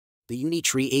The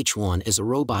Unitree H1 is a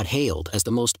robot hailed as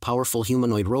the most powerful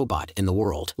humanoid robot in the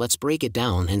world. Let's break it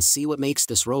down and see what makes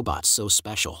this robot so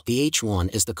special. The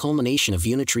H1 is the culmination of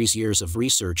Unitree's years of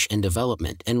research and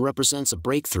development and represents a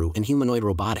breakthrough in humanoid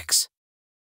robotics.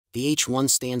 The H1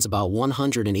 stands about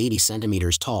 180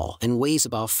 centimeters tall and weighs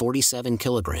about 47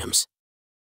 kilograms.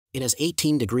 It has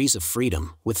 18 degrees of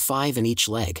freedom, with 5 in each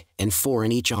leg and 4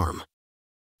 in each arm.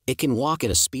 It can walk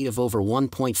at a speed of over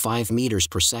 1.5 meters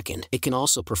per second. It can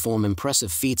also perform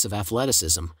impressive feats of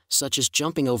athleticism, such as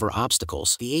jumping over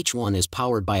obstacles. The H1 is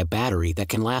powered by a battery that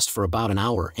can last for about an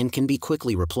hour and can be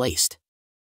quickly replaced.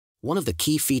 One of the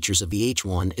key features of the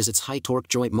H1 is its high-torque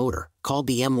joint motor, called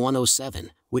the M107,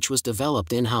 which was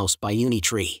developed in-house by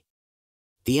Unitree.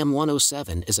 The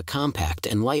M107 is a compact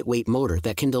and lightweight motor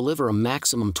that can deliver a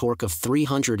maximum torque of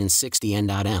 360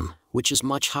 Nm, which is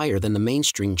much higher than the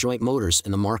mainstream joint motors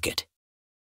in the market.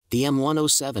 The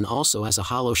M107 also has a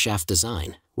hollow shaft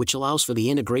design, which allows for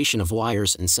the integration of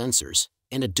wires and sensors,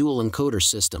 and a dual encoder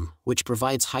system, which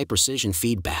provides high-precision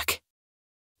feedback.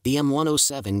 The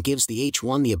M107 gives the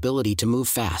H1 the ability to move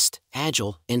fast,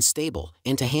 agile, and stable,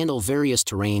 and to handle various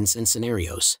terrains and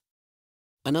scenarios.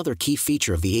 Another key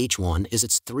feature of the H1 is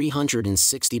its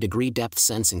 360-degree depth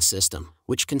sensing system,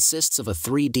 which consists of a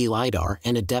 3D LiDAR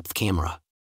and a depth camera.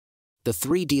 The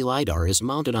 3D LiDAR is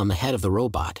mounted on the head of the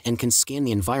robot and can scan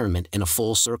the environment in a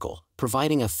full circle,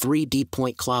 providing a 3D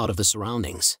point cloud of the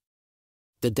surroundings.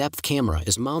 The depth camera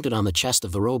is mounted on the chest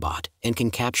of the robot and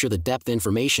can capture the depth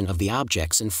information of the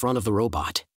objects in front of the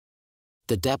robot.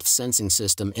 The depth sensing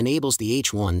system enables the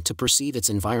H1 to perceive its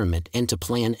environment and to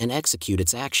plan and execute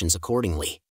its actions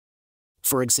accordingly.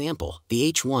 For example,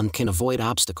 the H1 can avoid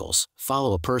obstacles,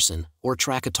 follow a person, or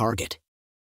track a target.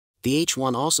 The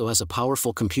H1 also has a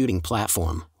powerful computing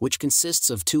platform, which consists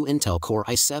of 2 Intel Core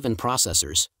i7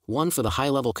 processors, one for the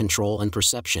high-level control and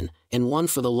perception, and one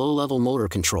for the low-level motor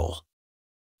control.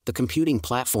 The computing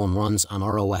platform runs on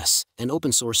ROS, an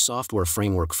open-source software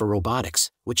framework for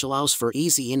robotics, which allows for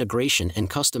easy integration and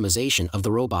customization of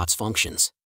the robot's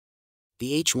functions.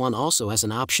 The H1 also has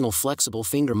an optional flexible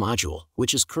finger module,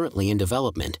 which is currently in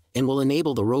development, and will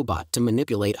enable the robot to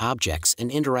manipulate objects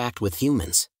and interact with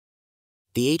humans.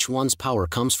 The H1's power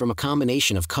comes from a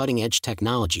combination of cutting-edge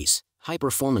technologies,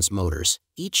 high-performance motors.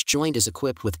 Each joint is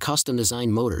equipped with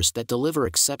custom-designed motors that deliver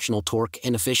exceptional torque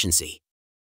and efficiency.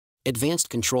 Advanced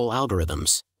control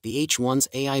algorithms. The H1's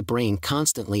AI brain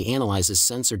constantly analyzes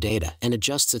sensor data and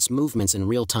adjusts its movements in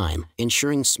real time,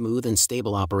 ensuring smooth and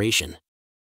stable operation.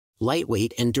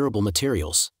 Lightweight and durable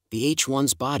materials. The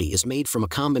H1's body is made from a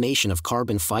combination of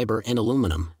carbon fiber and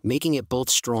aluminum, making it both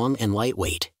strong and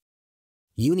lightweight.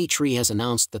 Unitree has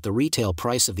announced that the retail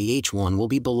price of the H1 will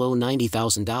be below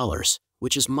 $90,000,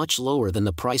 which is much lower than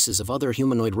the prices of other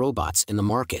humanoid robots in the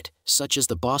market, such as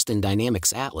the Boston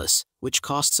Dynamics Atlas, which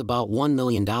costs about $1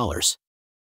 million.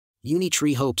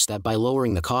 Unitree hopes that by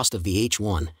lowering the cost of the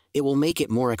H1, it will make it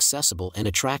more accessible and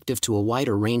attractive to a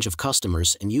wider range of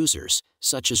customers and users,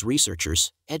 such as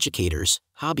researchers, educators,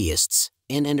 hobbyists,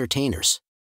 and entertainers.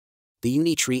 The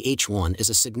Unitree H1 is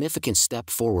a significant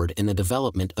step forward in the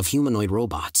development of humanoid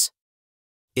robots.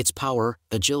 Its power,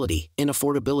 agility, and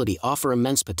affordability offer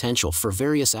immense potential for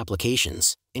various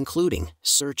applications, including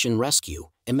search and rescue.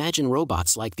 Imagine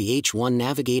robots like the H1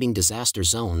 navigating disaster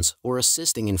zones or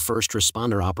assisting in first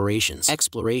responder operations.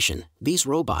 Exploration. These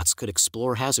robots could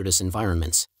explore hazardous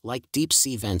environments, like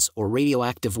deep-sea vents or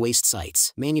radioactive waste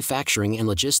sites. Manufacturing and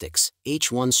logistics.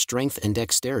 H1's strength and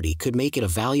dexterity could make it a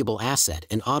valuable asset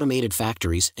in automated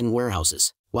factories and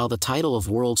warehouses. While the title of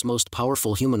world's most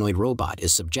powerful humanoid robot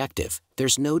is subjective,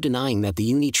 there's no denying that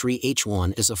the Unitree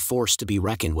H1 is a force to be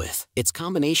reckoned with. Its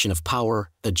combination of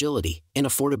power, agility, and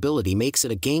affordability makes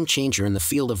it a game-changer in the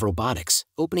field of robotics,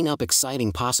 opening up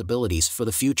exciting possibilities for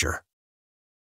the future.